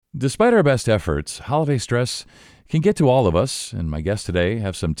Despite our best efforts, holiday stress can get to all of us, and my guests today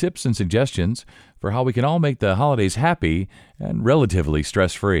have some tips and suggestions for how we can all make the holidays happy and relatively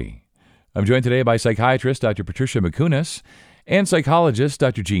stress-free. I'm joined today by psychiatrist Dr. Patricia Mickunas and psychologist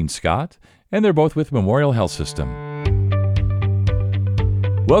Dr. Gene Scott, and they're both with Memorial Health System.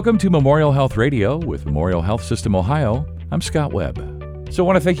 Welcome to Memorial Health Radio with Memorial Health System Ohio. I'm Scott Webb. So I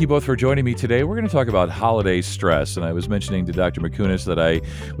want to thank you both for joining me today. We're going to talk about holiday stress, and I was mentioning to Dr. Mickunas that I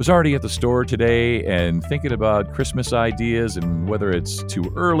was already at the store today and thinking about Christmas ideas and whether it's too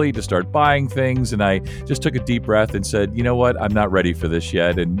early to start buying things, and I just took a deep breath and said, you know what, I'm not ready for this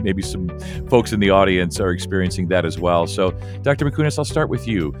yet, and maybe some folks in the audience are experiencing that as well. So Dr. Mickunas, I'll start with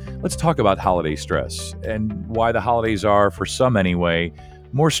you. Let's talk about holiday stress and why the holidays are, for some anyway,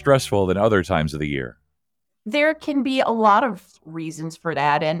 more stressful than other times of the year. There can be a lot of reasons for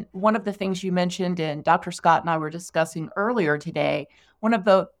that. And one of the things you mentioned, and Dr. Scott and I were discussing earlier today, one of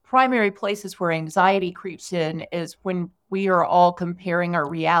the primary places where anxiety creeps in is when we are all comparing our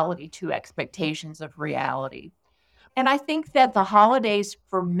reality to expectations of reality. And I think that the holidays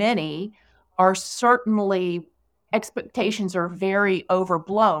for many are certainly, expectations are very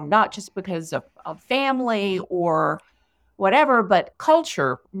overblown, not just because of family or whatever, but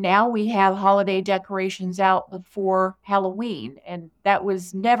culture. Now we have holiday decorations out before Halloween, and that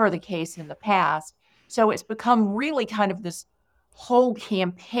was never the case in the past. So it's become really kind of this whole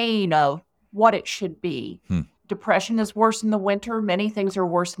campaign of what it should be. Depression is worse in the winter. Many things are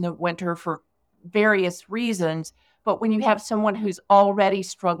worse in the winter for various reasons. But when you have someone who's already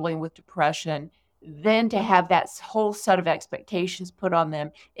struggling with depression, then to have that whole set of expectations put on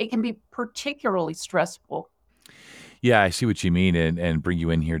them, it can be particularly stressful. Yeah, I see what you mean, and bring you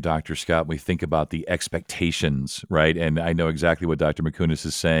in here, Dr. Scott. We think about the expectations, right? And I know exactly what Dr. Mickunas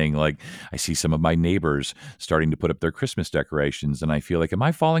is saying. Like, I see some of my neighbors starting to put up their Christmas decorations, and I feel like, am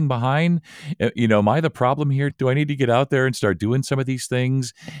I falling behind? Am I the problem here? Do I need to get out there and start doing some of these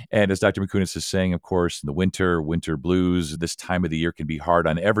things? And as Dr. Mickunas is saying, of course, in the winter blues, this time of the year can be hard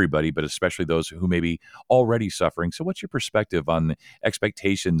on everybody, but especially those who may be already suffering. So what's your perspective on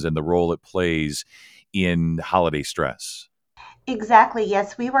expectations and the role it plays in holiday stress? Exactly.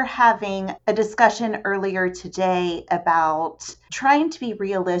 Yes, we were having a discussion earlier today about trying to be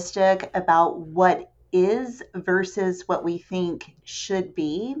realistic about what is versus what we think should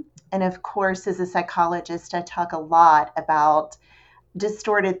be. And of course, as a psychologist, I talk a lot about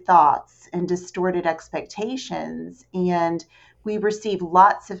distorted thoughts and distorted expectations. And we receive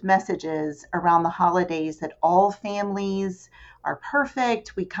lots of messages around the holidays that all families are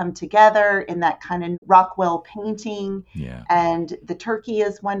perfect. We come together in that kind of Rockwell painting, and the turkey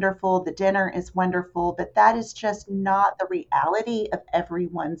is wonderful, the dinner is wonderful, but that is just not the reality of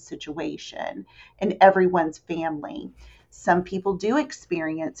everyone's situation and everyone's family. Some people do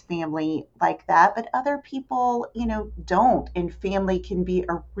experience family like that, but other people, don't. And family can be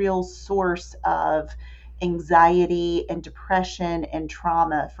a real source of anxiety and depression and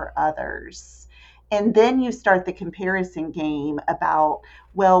trauma for others. And then you start the comparison game about,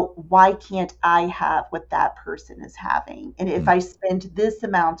 well, why can't I have what that person is having? And if I spend this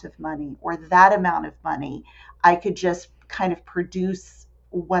amount of money or that amount of money, I could just kind of produce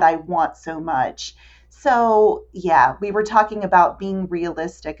what I want so much. So, yeah, we were talking about being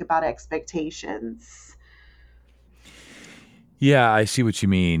realistic about expectations. Yeah, I see what you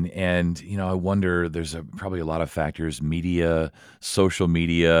mean. And, I wonder, there's probably a lot of factors, media, social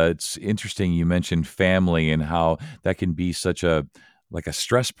media. It's interesting you mentioned family and how that can be such a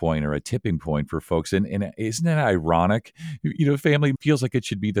stress point or a tipping point for folks. And isn't it ironic? Family feels like it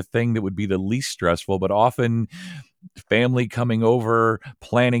should be the thing that would be the least stressful, but often family coming over,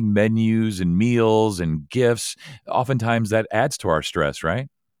 planning menus and meals and gifts, oftentimes that adds to our stress, right?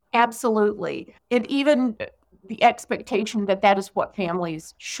 Absolutely. And even the expectation that that is what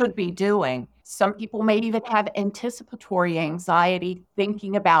families should be doing. Some people may even have anticipatory anxiety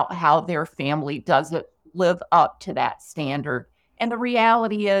thinking about how their family doesn't live up to that standard. And the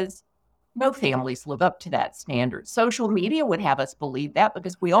reality is, no families live up to that standard. Social media would have us believe that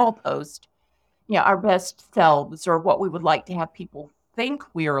because we all post, our best selves or what we would like to have people think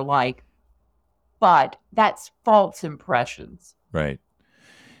we are like. But that's false impressions. Right.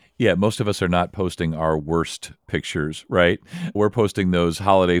 Yeah, most of us are not posting our worst pictures, right? We're posting those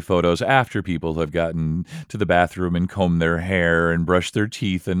holiday photos after people have gotten to the bathroom and combed their hair and brushed their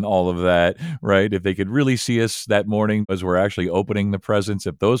teeth and all of that, right? If they could really see us that morning as we're actually opening the presents,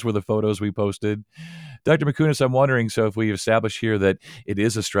 if those were the photos we posted, Dr. Mickunas, I'm wondering, so if we establish here that it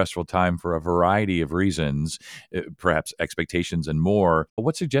is a stressful time for a variety of reasons, perhaps expectations and more,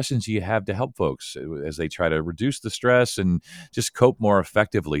 what suggestions do you have to help folks as they try to reduce the stress and just cope more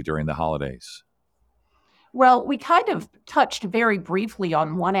effectively during the holidays? Well, we kind of touched very briefly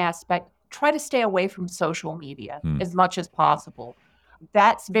on one aspect. Try to stay away from social media Hmm. as much as possible.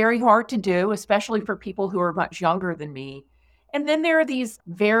 That's very hard to do, especially for people who are much younger than me. And then there are these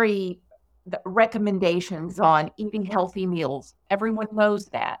recommendations on eating healthy meals. Everyone knows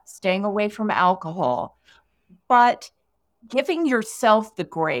that, staying away from alcohol, but giving yourself the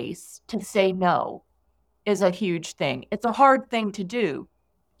grace to say no is a huge thing. It's a hard thing to do.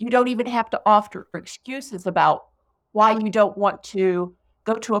 You don't even have to offer excuses about why you don't want to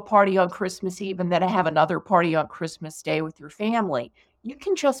go to a party on Christmas Eve and then have another party on Christmas Day with your family. You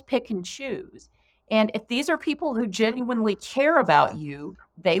can just pick and choose. And if these are people who genuinely care about you,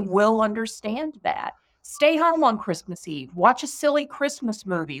 they will understand that. Stay home on Christmas Eve, watch a silly Christmas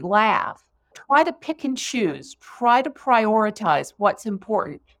movie, laugh. Try to pick and choose, try to prioritize what's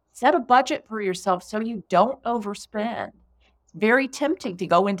important. Set a budget for yourself so you don't overspend. It's very tempting to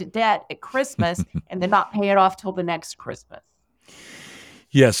go into debt at Christmas and then not pay it off till the next Christmas.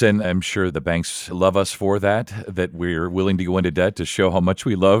 Yes, and I'm sure the banks love us for that we're willing to go into debt to show how much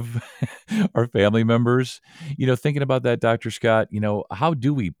we love our family members. Thinking about that, Dr. Scott, how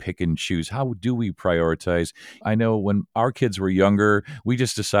do we pick and choose? How do we prioritize? I know when our kids were younger, we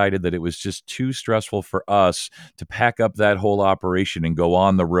just decided that it was just too stressful for us to pack up that whole operation and go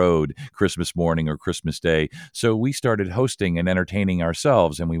on the road Christmas morning or Christmas Day. So we started hosting and entertaining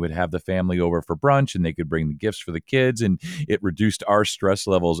ourselves, and we would have the family over for brunch, and they could bring the gifts for the kids, and it reduced our stress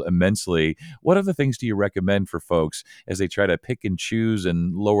levels immensely. What other things do you recommend for folks as they try to pick and choose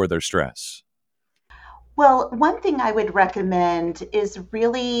and lower their stress? Well, one thing I would recommend is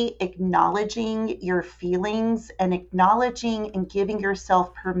really acknowledging your feelings and acknowledging and giving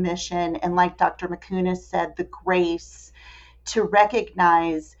yourself permission. And like Dr. Mickunas said, the grace to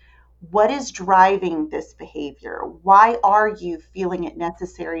recognize what is driving this behavior. Why are you feeling it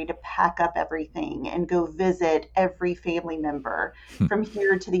necessary to pack up everything and go visit every family member from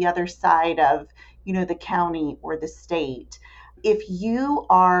here to the other side of, the county or the state? If you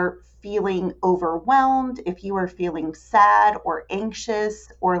are feeling overwhelmed, if you are feeling sad or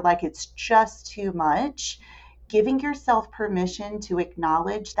anxious or like it's just too much, giving yourself permission to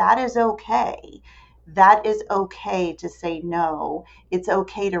acknowledge that is okay. That is okay to say no. It's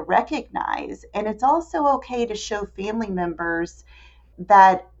okay to recognize. And it's also okay to show family members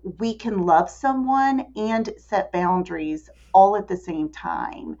that we can love someone and set boundaries all at the same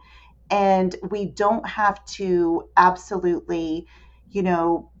time. And we don't have to absolutely, you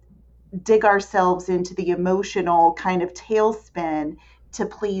know, dig ourselves into the emotional kind of tailspin to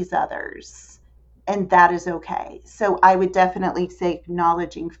please others. And that is okay. So I would definitely say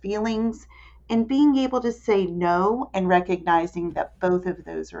acknowledging feelings and being able to say no and recognizing that both of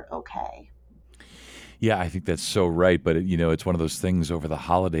those are okay. Yeah, I think that's so right. But, it's one of those things over the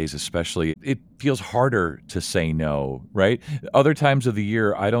holidays, especially, it feels harder to say no, right? Other times of the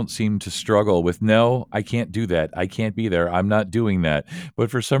year, I don't seem to struggle with, no, I can't do that. I can't be there. I'm not doing that. But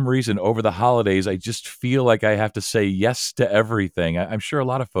for some reason, over the holidays, I just feel like I have to say yes to everything. I'm sure a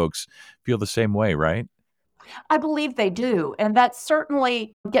lot of folks feel the same way, right? I believe they do. And that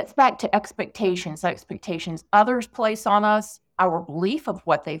certainly gets back to expectations others place on us, our belief of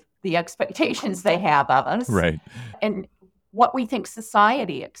the expectations they have of us, Right. and what we think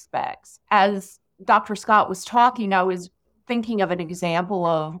society expects. As Dr. Scott was talking, I was thinking of an example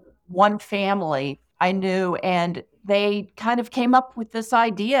of one family I knew, and they kind of came up with this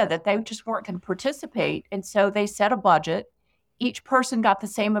idea that they just weren't going to participate. And so they set a budget. Each person got the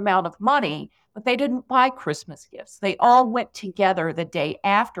same amount of money, but they didn't buy Christmas gifts. They all went together the day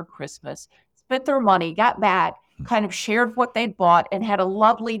after Christmas, spent their money, got back, kind of shared what they'd bought, and had a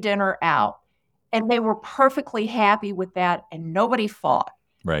lovely dinner out. And they were perfectly happy with that, and nobody fought.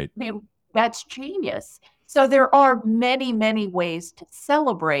 Right. I mean, that's genius. So there are many, many ways to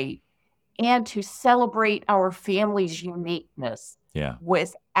celebrate and to celebrate our family's uniqueness Yeah.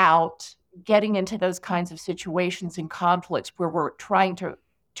 without getting into those kinds of situations and conflicts where we're trying to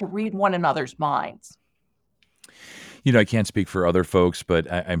read one another's minds. I can't speak for other folks,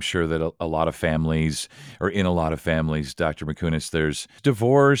 but I'm sure that a lot of families, or in a lot of families, Dr. Mickunas, there's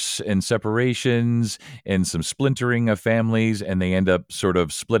divorce and separations and some splintering of families, and they end up sort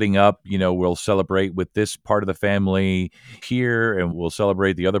of splitting up. We'll celebrate with this part of the family here, and we'll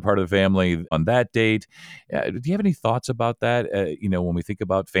celebrate the other part of the family on that date. Do you have any thoughts about that? When we think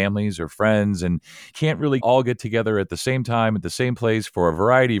about families or friends and can't really all get together at the same time, at the same place for a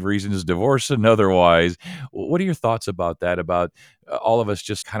variety of reasons, divorce and otherwise. What are your thoughts about that? About all of us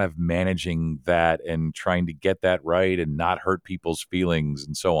just kind of managing that and trying to get that right and not hurt people's feelings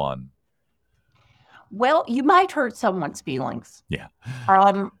and so on? Well, you might hurt someone's feelings, Yeah.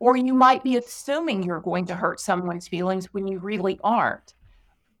 or you might be assuming you're going to hurt someone's feelings when you really aren't.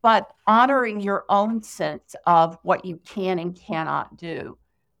 But honoring your own sense of what you can and cannot do,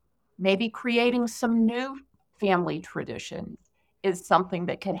 maybe creating some new family traditions is something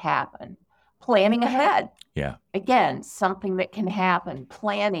that can happen. Planning ahead, Yeah. again, something that can happen.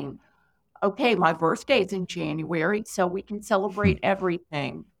 Planning, okay, my birthday's in January, so we can Hmm. celebrate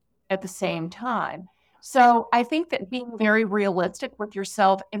everything at the same time. So I think that being very realistic with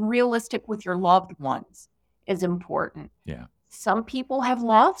yourself and realistic with your loved ones is important. Yeah. Some people have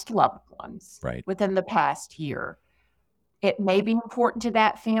lost loved ones Right. within the past year. It may be important to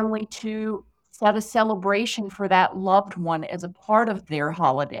that family to set a celebration for that loved one as a part of their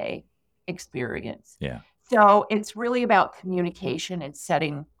holiday experience. Yeah. So it's really about communication and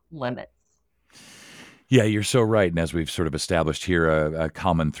setting limits. Yeah, you're so right. And as we've sort of established here, a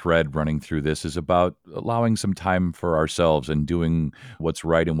common thread running through this is about allowing some time for ourselves and doing what's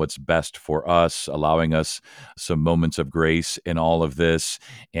right and what's best for us, allowing us some moments of grace in all of this,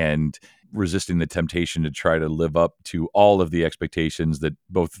 and resisting the temptation to try to live up to all of the expectations that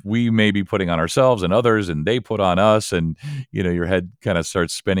both we may be putting on ourselves and others, and they put on us. And, your head kind of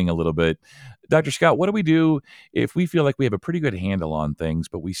starts spinning a little bit. Dr. Scott, what do we do if we feel like we have a pretty good handle on things,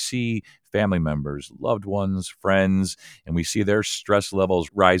 but we see family members, loved ones, friends, and we see their stress levels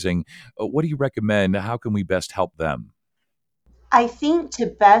rising? What do you recommend? How can we best help them? I think to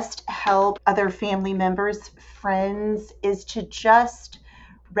best help other family members, friends, is to just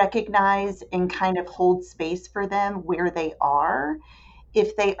recognize and kind of hold space for them where they are.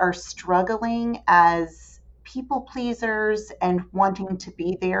 If they are struggling as people pleasers and wanting to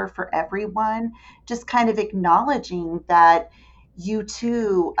be there for everyone, just kind of acknowledging that you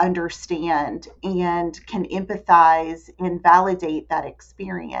too understand and can empathize and validate that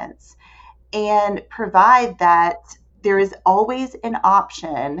experience and provide that there is always an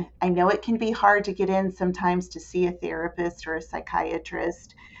option. I know it can be hard to get in sometimes to see a therapist or a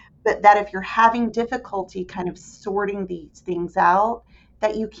psychiatrist, but that if you're having difficulty kind of sorting these things out,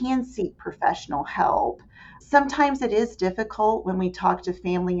 that you can seek professional help. Sometimes it is difficult when we talk to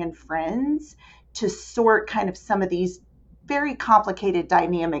family and friends to sort kind of some of these very complicated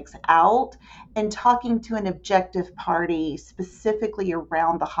dynamics out, and talking to an objective party specifically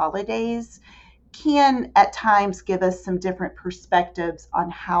around the holidays can at times give us some different perspectives on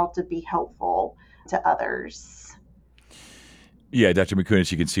how to be helpful to others. Yeah, Dr.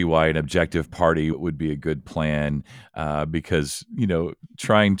 Mickunas, you can see why an objective party would be a good plan, because,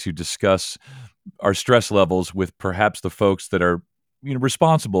 trying to discuss our stress levels with perhaps the folks that are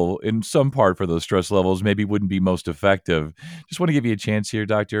responsible in some part for those stress levels maybe wouldn't be most effective. Just want to give you a chance here,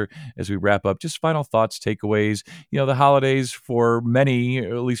 doctor, as we wrap up, just final thoughts, takeaways. The holidays, for many,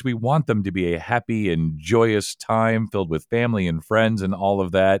 or at least we want them to be a happy and joyous time filled with family and friends and all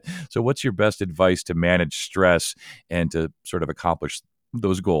of that. So what's your best advice to manage stress and to sort of accomplish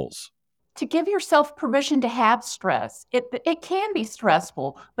those goals? To give yourself permission to have stress. It can be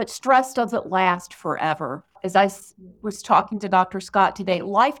stressful, but stress doesn't last forever. As was talking to Dr. Scott today,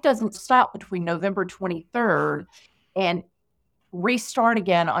 life doesn't stop between November 23rd and restart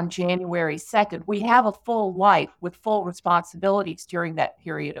again on January 2nd. We have a full life with full responsibilities during that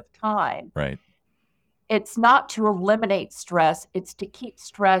period of time. Right. It's not to eliminate stress, it's to keep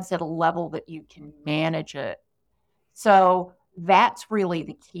stress at a level that you can manage it. So that's really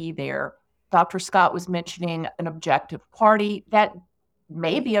the key there. Dr. Scott was mentioning an objective party. That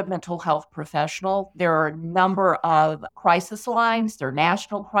may be a mental health professional. There are a number of crisis lines, there are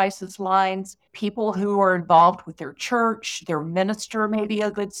national crisis lines, people who are involved with their church, their minister may be a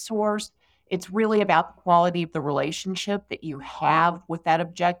good source. It's really about the quality of the relationship that you have with that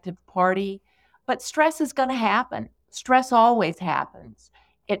objective party. But stress is going to happen. Stress always happens.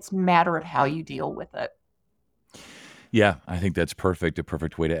 It's a matter of how you deal with it. Yeah, I think that's perfect. A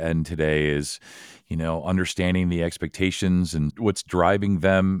perfect way to end today is, understanding the expectations and what's driving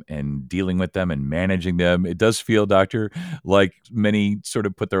them and dealing with them and managing them. It does feel, Doctor, like many sort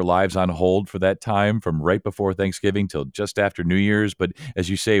of put their lives on hold for that time from right before Thanksgiving till just after New Year's. But as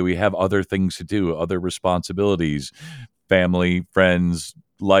you say, we have other things to do, other responsibilities, family, friends,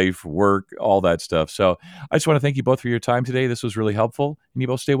 life, work, all that stuff. So I just want to thank you both for your time today. This was really helpful, and you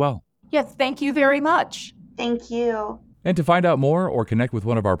both stay well. Yes, thank you very much. Thank you. And to find out more or connect with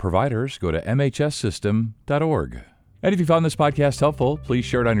one of our providers, go to mhssystem.org. And if you found this podcast helpful, please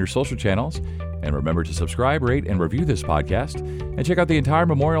share it on your social channels. And remember to subscribe, rate, and review this podcast. And check out the entire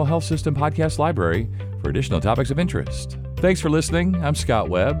Memorial Health System podcast library for additional topics of interest. Thanks for listening. I'm Scott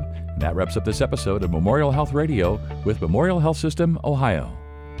Webb, and that wraps up this episode of Memorial Health Radio with Memorial Health System, Ohio.